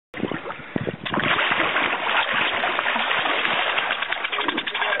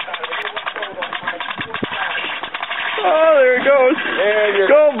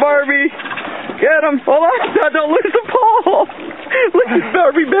Barbie. Get him. Hold on. Don't lose the pole. Look at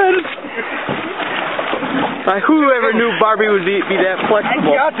Barbie bed. Whoever knew Barbie would be that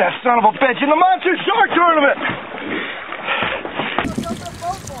flexible. I got that son of a bitch in the Monster Shark Tournament.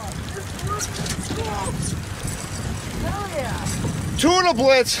 Hell yeah. Tuna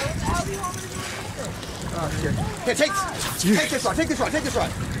Blitz. Oh, shit. Here, take this rod, take this rod, take this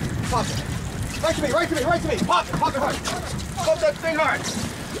rod. Pop it. Right to me, right to me, right to me. Pop it hard. Pop that thing hard.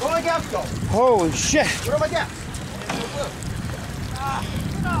 Where my gaps go? Holy shit. Where are my gaps?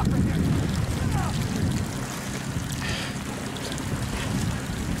 Get off right here.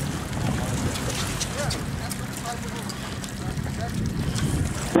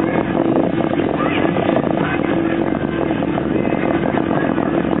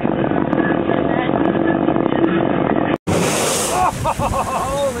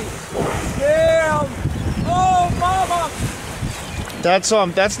 Holy damn! Oh, mama! That's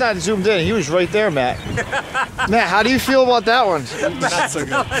not zoomed in. He was right there, Matt. Matt, how do you feel about that one? Not so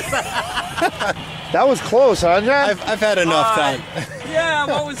good. That was close, huh, John? I've had enough time. Yeah,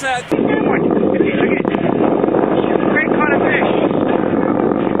 what was that? Great kind of fish.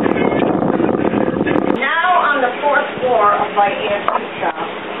 Now on the 4th floor of my antique shop,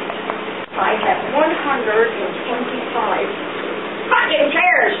 I have 125 fucking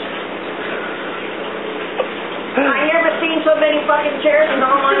chairs. I never seen so many fucking chairs in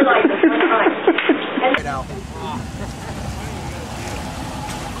all my life at one time.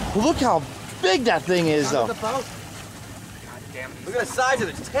 And Look how big that thing is, though. God damn it. Look at the size of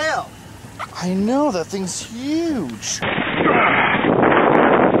its tail. I know, that thing's huge.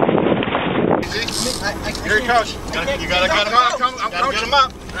 Here he comes. You gotta get him up. Gotta get him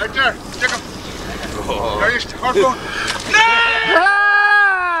up. Right there. Stick him. There you start going.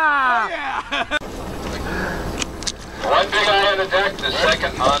 One big eye on the deck, the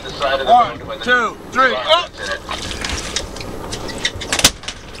second on the side of the boat. 1, 2, 3, up!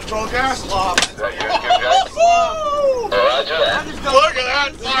 Full gas. Roger that. Look at that.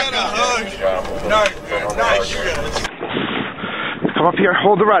 Look at a hug. Nice, you guys. Come up here,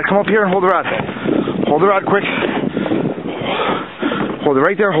 hold the rod. Come up here and hold the rod. Hold the rod quick. Hold it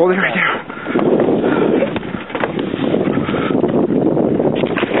right there, hold it right there.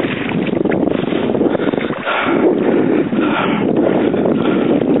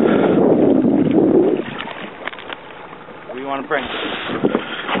 What do you want to bring?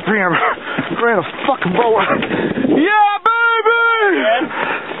 Bring a fucking boa. Yeah, baby!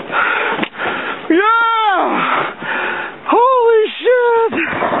 Yeah! Holy shit!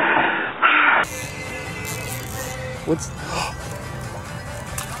 What's...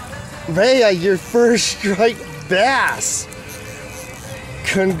 Rhea, your first striped bass.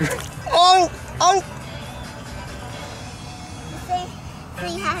 Oh! We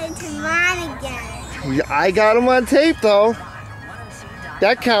had to run again. I got him on tape, though.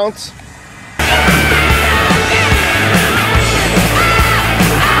 That counts.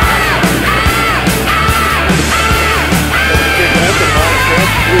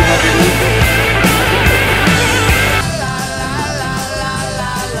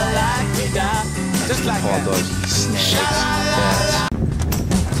 All those snakes.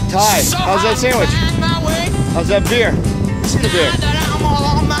 Ty, how's that sandwich? How's that beer? The beer.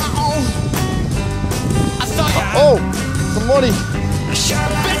 Oh, some money.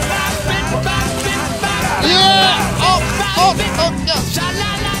 Yeah! Oh,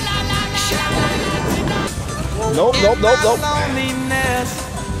 Nope.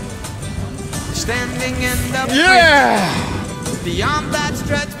 Yeah! Beyond that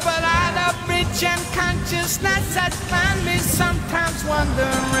stretch, but out of reach and consciousness, I find me sometimes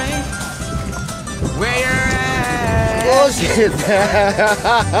wondering where you're at. Look at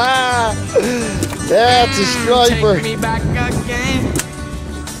that! That's a striper. Take me back again.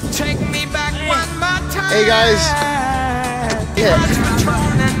 Take me back one more time. Hey guys. Yeah.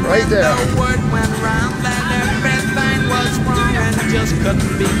 Right there. The word went round that everything was wrong and just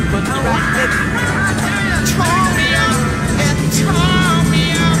couldn't be put right. It tore me up. It tore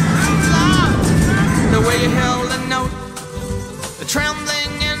me up. Lord, the way you held the note, the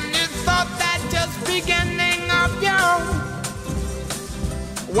trembling in your thought, that just beginning of your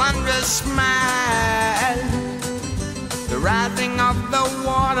wondrous smile, the rising of the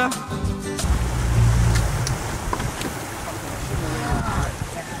water.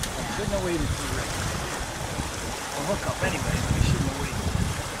 Shouldn't have waited for Rick. We'll hook up anyway. We shouldn't have waited.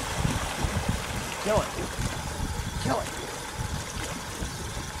 Kill it. Kill it.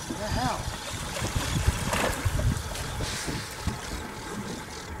 What the hell?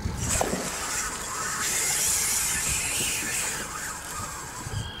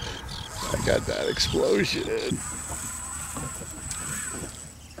 at that explosion.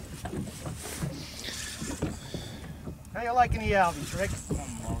 How you liking the Albies, Rick?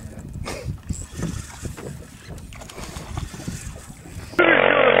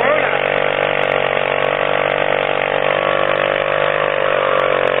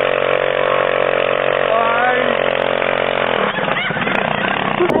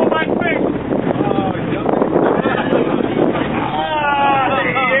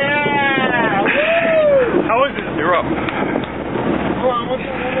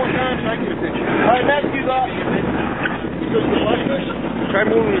 Try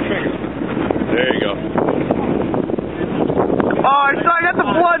moving your finger. There you go. Oh, I got the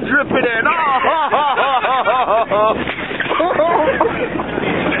blood dripping in. Oh.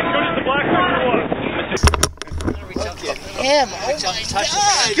 Him! Oh my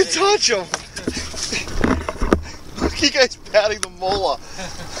God! You can touch him! Look, you guys patting the mola.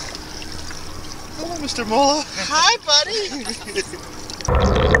 Hello, Mr. Mola. Hi, buddy!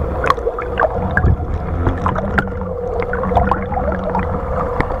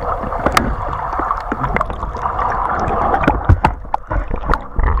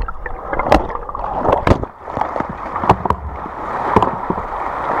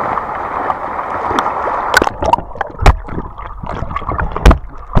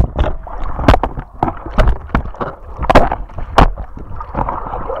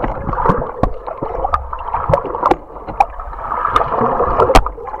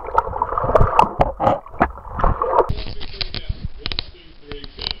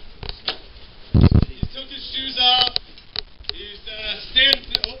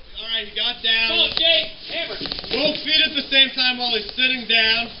 Both feet at the same time while he's sitting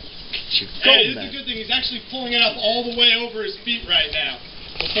down. And it's a good thing. He's actually pulling it up all the way over his feet right now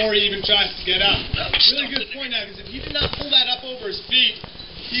before he even tries to get up. Really good point now, because if he did not pull that up over his feet,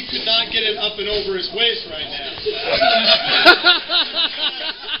 he could not get it up and over his waist right now.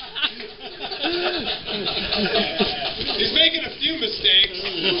 He's making a few mistakes.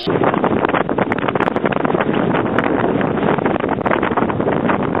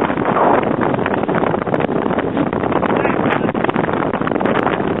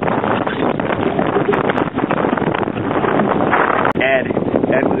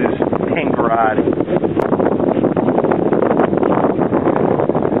 That's this pink rod.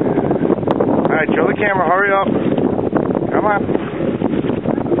 Alright, show the camera, hurry up. Come on.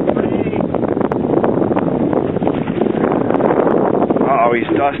 Uh-oh, he's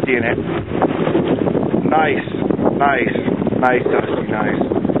dusty in it. Nice, dusty, nice.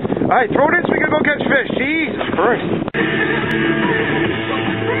 Alright, throw it in so we can go catch fish. Jesus Christ.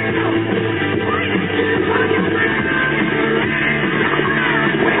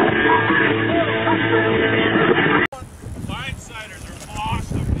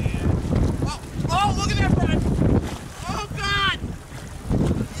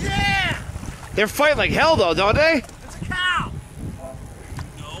 They're fighting like hell, though, don't they? It's a cow.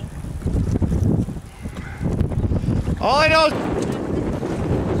 No. All I know is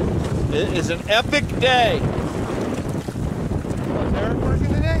it is an epic day. Is Eric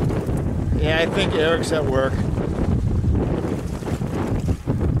working today? Yeah, I think Eric's at work.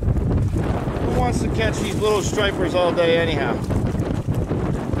 Who wants to catch these little stripers all day anyhow?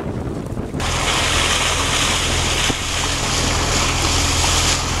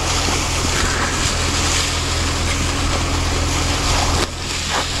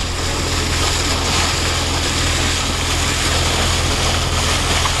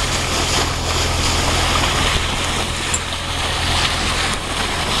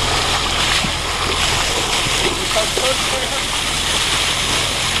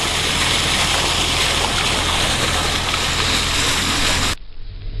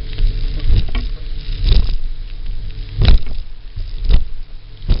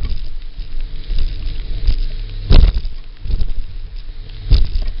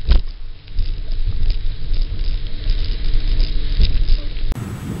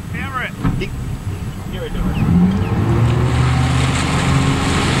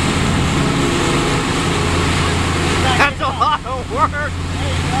 That's a lot of work.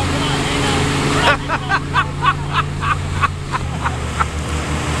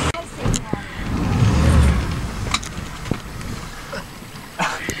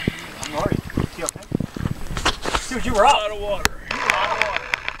 I'm worried. You okay? Dude, you were up. Out of water. I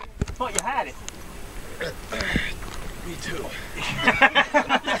thought you had it. Me too.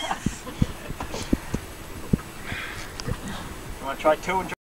 You want to try two and